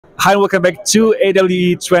Hi, and welcome back to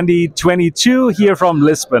AWE 2022 here from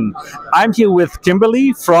Lisbon. I'm here with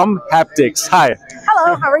Kimberly from Hapt-X. Hi.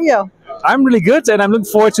 Hello, how are you? I'm really good, and I'm looking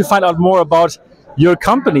forward to find out more about your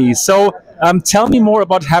company. So tell me more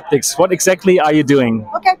about Hapt-X. What exactly are you doing?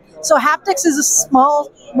 Okay, so Hapt-X is a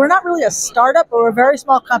small, we're not really a startup, but we're a very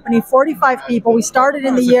small company, 45 people. We started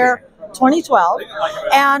in the year 2012,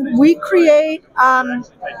 and we create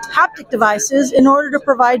haptic devices in order to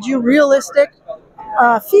provide you realistic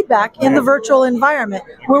feedback in the virtual environment.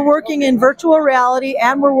 We're working in virtual reality,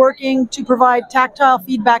 and we're working to provide tactile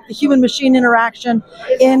feedback, the human-machine interaction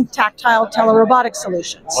in tactile telerobotic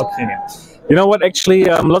solutions. Okay. You know what, actually,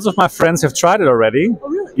 lots of my friends have tried it already. Oh,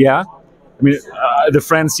 really? Yeah. I mean, the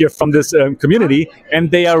friends here from this community, and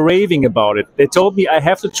they are raving about it. They told me I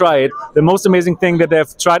have to try it. The most amazing thing that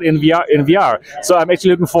they've tried in VR. So I'm actually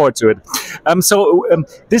looking forward to it.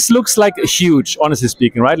 This looks like huge, honestly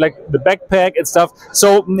speaking, right? Like the backpack and stuff.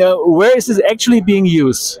 So where is this actually being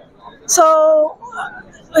used? So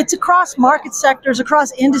it's across market sectors,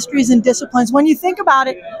 across industries and disciplines. When you think about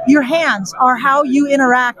it, your hands are how you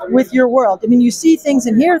interact with your world. I mean, you see things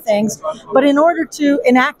and hear things, but in order to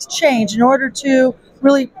enact change, in order to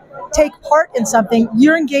really take part in something,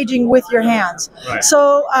 you're engaging with your hands. Right.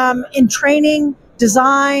 So in training,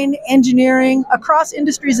 design, engineering, across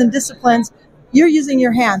industries and disciplines, you're using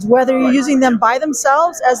your hands, whether you're using them by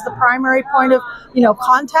themselves as the primary point of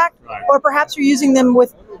contact, or perhaps you're using them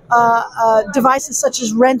with devices such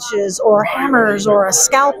as wrenches or hammers or a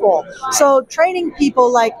scalpel. So training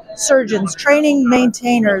people like surgeons, training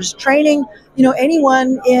maintainers, training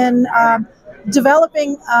anyone in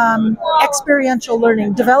developing experiential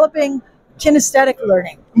learning, developing kinesthetic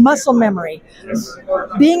learning, muscle memory.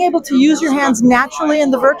 Being able to use your hands naturally in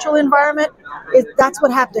the virtual environment, that's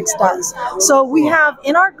what Hapt-X does. So we have,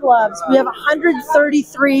 in our gloves, we have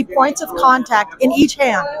 133 points of contact in each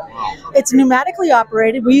hand. It's pneumatically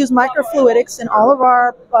operated. We use microfluidics in all of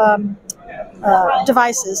our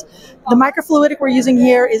devices. The microfluidic we're using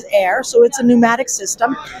here is air, so it's a pneumatic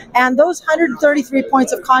system. And those 133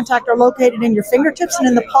 points of contact are located in your fingertips and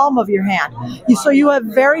in the palm of your hand. So you have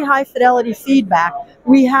very high fidelity feedback.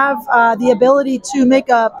 We have the ability to make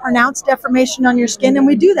a pronounced deformation on your skin, and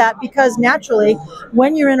we do that because naturally,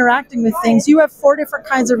 when you're interacting with things, you have 4 different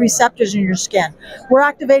kinds of receptors in your skin. We're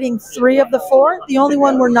activating 3 of the 4. The only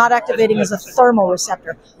one we're not activating is a thermal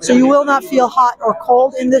receptor. So you will not feel hot or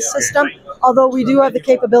cold in this system, although we do have the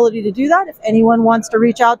capability to do that if anyone wants to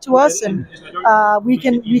reach out to us, and we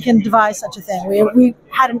can devise such a thing. We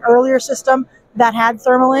had an earlier system that had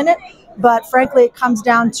thermal in it, but frankly, it comes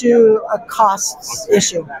down to a costs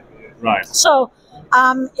issue. Right. So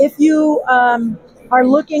if you are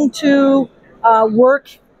looking to work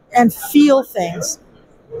and feel things,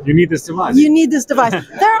 you need this device. You need this device.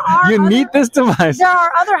 You need this device. There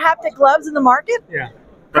are other haptic gloves in the market. Yeah,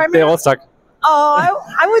 but they all suck. Oh,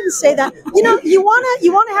 I wouldn't say that. You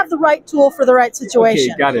wanna have the right tool for the right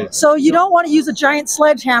situation. Okay, got it. So you don't want to use a giant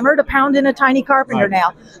sledgehammer to pound in a tiny carpenter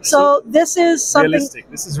nail. So this is something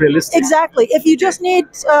realistic. This is realistic. Exactly. If you just need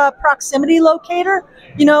a proximity locator,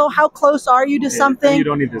 how close are you to something, you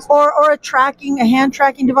don't need this. Or a hand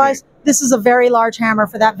tracking device. This is a very large hammer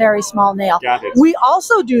for that very small nail. Got it. We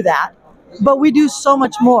also do that, but we do so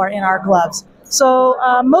much more in our gloves. So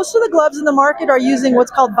most of the gloves in the market are using what's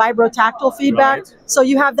called vibrotactile feedback. Right. So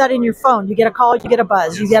you have that in your phone. You get a call, you get a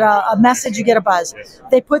buzz. You get a message, you get a buzz. Yes.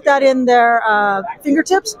 They put that in their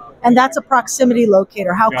fingertips, and that's a proximity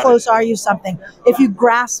locator. How close are you to something? If you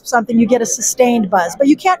grasp something, you get a sustained buzz, but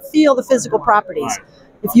you can't feel the physical properties. Right.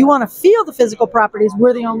 If you want to feel the physical properties,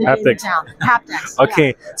 we're the only game in town. Hapt-X.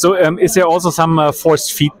 Okay, yeah. So is there also some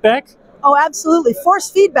forced feedback? Oh, absolutely. Force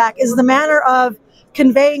feedback is the manner of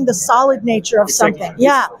conveying the solid nature of something.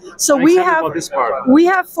 Yeah. So we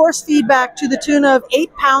have force feedback to the tune of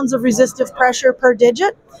 8 pounds of resistive pressure per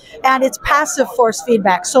digit, and it's passive force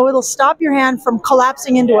feedback. So it'll stop your hand from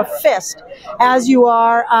collapsing into a fist as you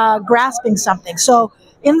are grasping something. So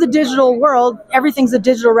in the digital world, everything's a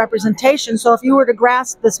digital representation. So if you were to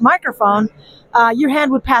grasp this microphone, your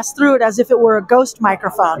hand would pass through it as if it were a ghost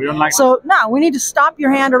microphone. We don't like so no, we need to stop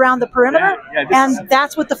your hand around the perimeter, and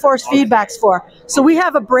that's what the force feedback's for. So we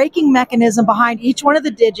have a braking mechanism behind each one of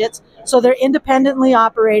the digits, so they're independently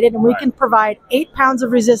operated, and we can provide 8 pounds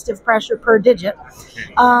of resistive pressure per digit.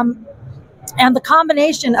 And the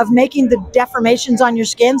combination of making the deformations on your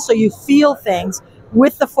skin so you feel things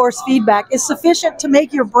with the force feedback is sufficient to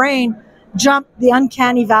make your brain jump the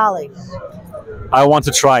uncanny valley. I want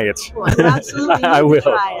to try it. Absolutely, I will.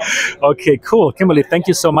 Try it. Okay, cool. Kimberly, thank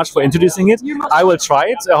you so much for introducing it. I will try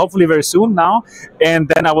it, hopefully very soon now, and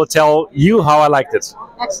then I will tell you how I liked it.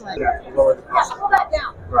 Excellent. Yeah, pull that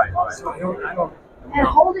down. Right. And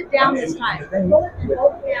hold it down this time. Hold it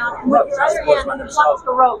down. And with your other hand, you pluck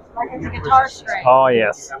the rope like it's a guitar string. Oh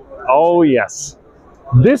yes. Oh yes.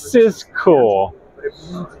 This is cool.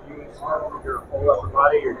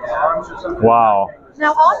 Wow.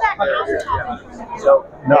 Now on that countertop in front of you,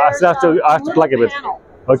 No, I have to plug it with. panel.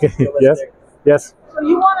 Okay. Yes. Yes. So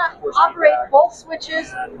you want to operate both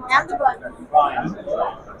switches and the button.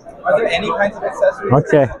 Are there any kinds of accessories?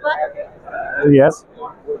 Okay. Yes.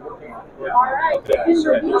 All right. In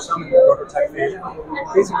reduce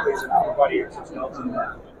Basically, it's an upper body exoskeleton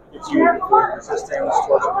that gives you resistance,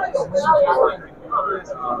 torsion.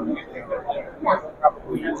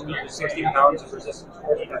 Probably 60 pounds of resistance.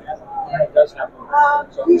 It does have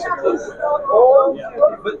but still,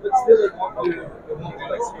 it won't do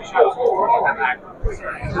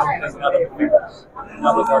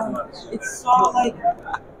it's so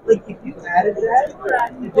like if you added that, it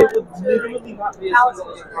would literally not be a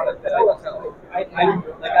single product that I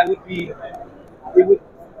would be. It would.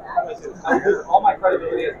 All my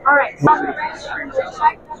credibility is. all right.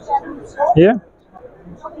 Yeah.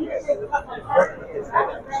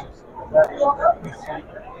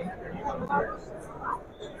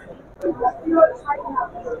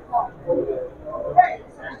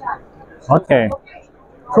 Okay.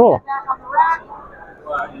 Cool.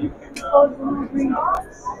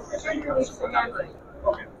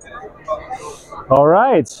 All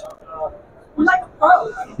right.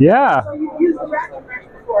 Yeah. So you used the racket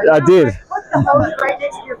before. I did. Put the hose right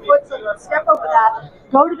next to your foot, so you step over that.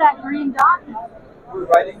 Go to that green dot.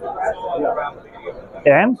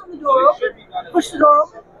 And? Open the door open. Push the door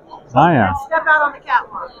open. Oh yeah. And step out on the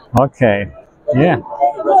catwalk. Okay. Yeah.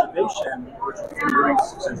 The reservation, which has been doing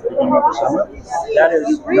since the beginning of the summer, that is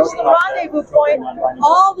You've reached the rendezvous point.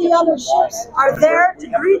 All the other ships are there to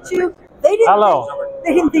greet you. They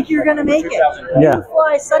didn't think you were going to make it. Yeah. You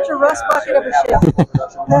fly such a rust bucket of a ship.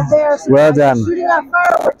 They're there. Well done. Shooting off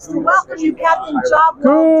fireworks to welcome you, Captain Job.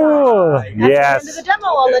 Cool. That's the end of Yes. the demo.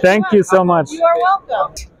 I'll let Thank you so much. You are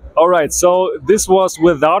welcome. All right, so this was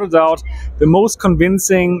without a doubt the most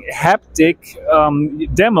convincing haptic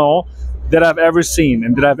demo that I've ever seen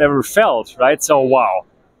and that I've ever felt, right? So wow,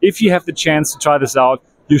 if you have the chance to try this out,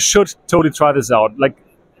 you should totally try this out. Like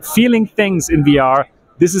feeling things in VR,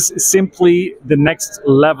 this is simply the next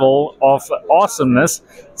level of awesomeness.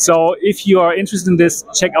 So if you are interested in this,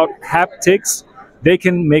 check out Hapt-X. They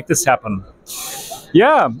can make this happen.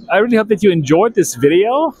 Yeah, I really hope that you enjoyed this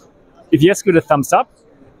video. If yes, give it a thumbs up.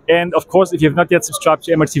 And of course, if you have not yet subscribed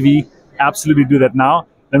to MRTV, absolutely do that now.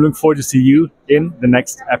 I'm looking forward to see you in the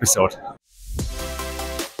next episode.